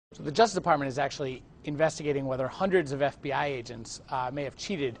So the Justice Department is actually investigating whether hundreds of FBI agents may have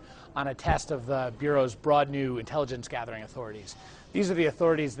cheated on a test of the Bureau's broad new intelligence gathering authorities. These are the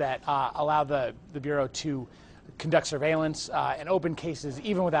authorities that allow the Bureau to conduct surveillance and open cases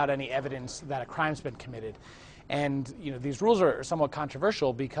even without any evidence that a crime's been committed. And these rules are somewhat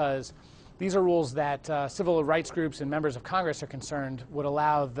controversial because these are rules that civil rights groups and members of Congress are concerned would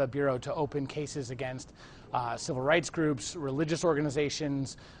allow the Bureau to open cases against civil rights groups, religious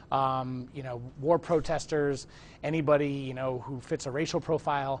organizations, war protesters, anybody who fits a racial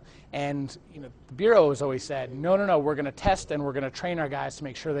profile. And the Bureau has always said, no, we're going to test and we're going to train our guys to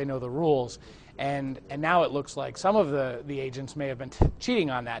make sure they know the rules. And now it looks like some of the agents may have been cheating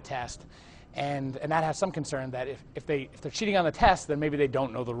on that test. And that has some concern that if they're cheating on the test, then maybe they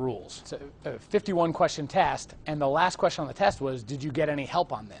don't know the rules. It's a 51-question test, and the last question on the test was, did you get any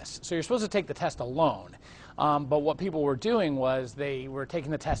help on this? So you're supposed to take the test alone. But what people were doing was they were taking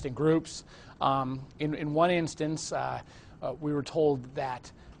the test in groups. In one instance, we were told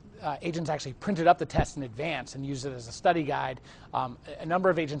that agents actually printed up the test in advance and used it as a study guide. A number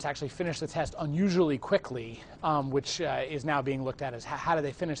of agents actually finished the test unusually quickly, which is now being looked at as how did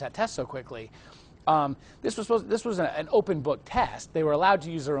they finish that test so quickly. This was an open book test. They were allowed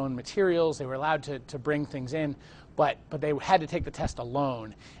to use their own materials. They were allowed to bring things in, but they had to take the test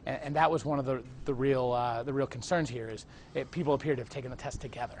alone, and that was one of the real concerns here. Is people appear to have taken the test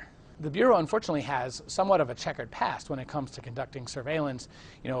together. The Bureau, unfortunately, has somewhat of a checkered past when it comes to conducting surveillance.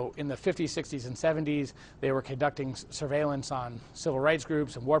 In the 50s, 60s, and 70s, they were conducting surveillance on civil rights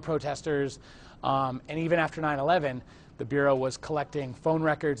groups and war protesters. And even after 9/11, the Bureau was collecting phone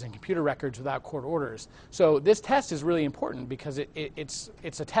records and computer records without court orders. So this test is really important because it's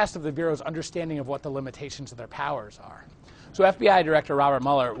a test of the Bureau's understanding of what the limitations of their powers are. So FBI Director Robert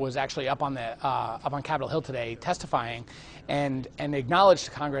Mueller was actually up on Capitol Hill today testifying and acknowledged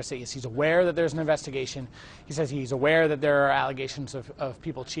to Congress that he's aware that there's an investigation. He says he's aware that there are allegations of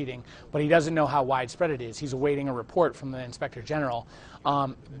people cheating, but he doesn't know how widespread it is. He's awaiting a report from the Inspector General.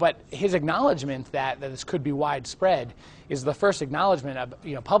 But his acknowledgement that this could be widespread is the first acknowledgement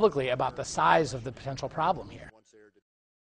publicly about the size of the potential problem here.